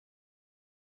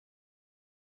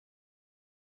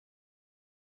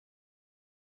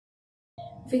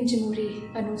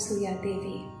Vinjamuri Anasuya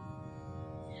Devi,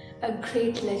 a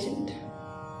great legend,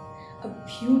 a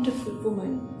beautiful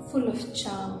woman full of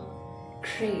charm,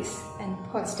 grace and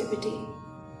positivity.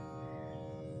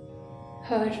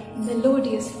 Her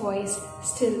melodious voice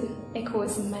still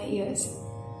echoes in my ears.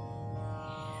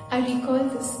 I recall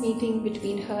this meeting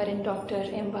between her and Dr.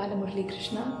 M. Balamurali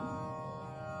Krishna,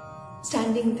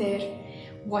 standing there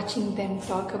watching them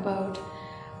talk about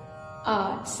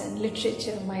arts and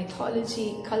literature,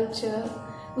 mythology, culture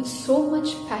with so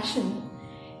much passion.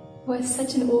 Was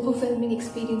such an overwhelming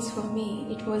experience for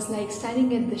me. It was like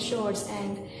standing at the shores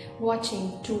and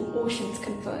watching two oceans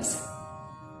converse.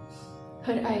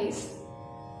 Her eyes,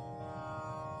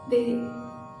 they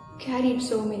carried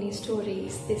so many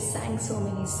stories, they sang so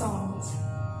many songs.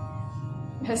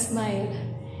 Her smile,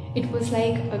 it was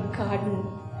like a garden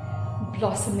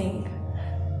blossoming.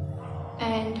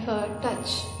 And her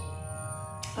touch,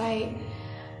 I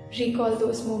recall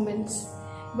those moments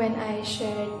when I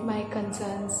shared my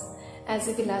concerns as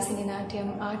a Vilasini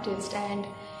Natyam artist, and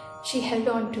she held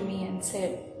on to me and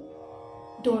said,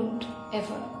 "Don't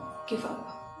ever give up."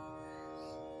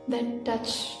 That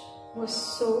touch was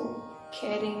so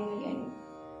caring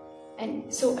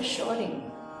and so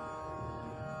assuring.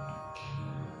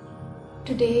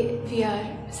 Today we are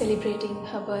celebrating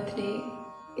her birthday.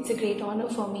 It's a great honor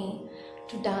for me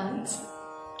to dance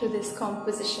to this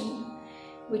composition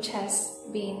which has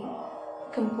been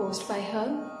composed by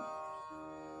her.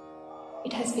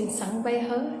 It has been sung by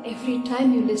her. Every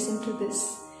time you listen to this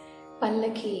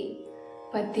Pallaki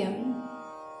Padhyam,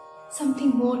 something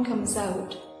more comes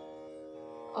out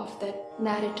of that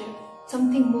narrative.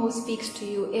 Something more speaks to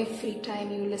you every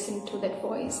time you listen to that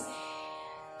voice,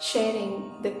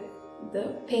 sharing the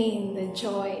pain, the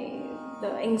joy,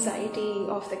 the anxiety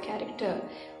of the character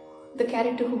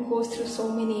who goes through so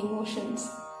many emotions.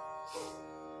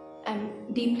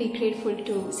 I'm deeply grateful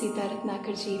to Sita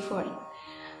Ratnakarji for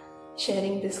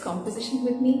sharing this composition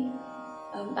with me.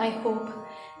 I hope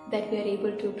that we are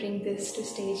able to bring this to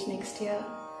stage next year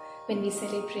when we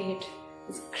celebrate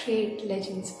this great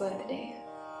legend's birthday.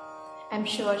 I'm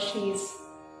sure she is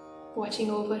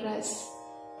watching over us,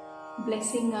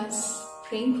 blessing us,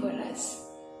 praying for us.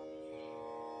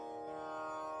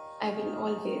 I will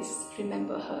always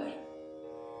remember her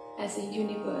as a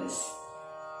universe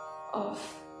of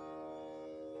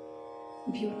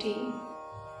beauty,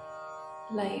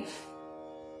 life,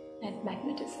 and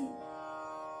magnetism.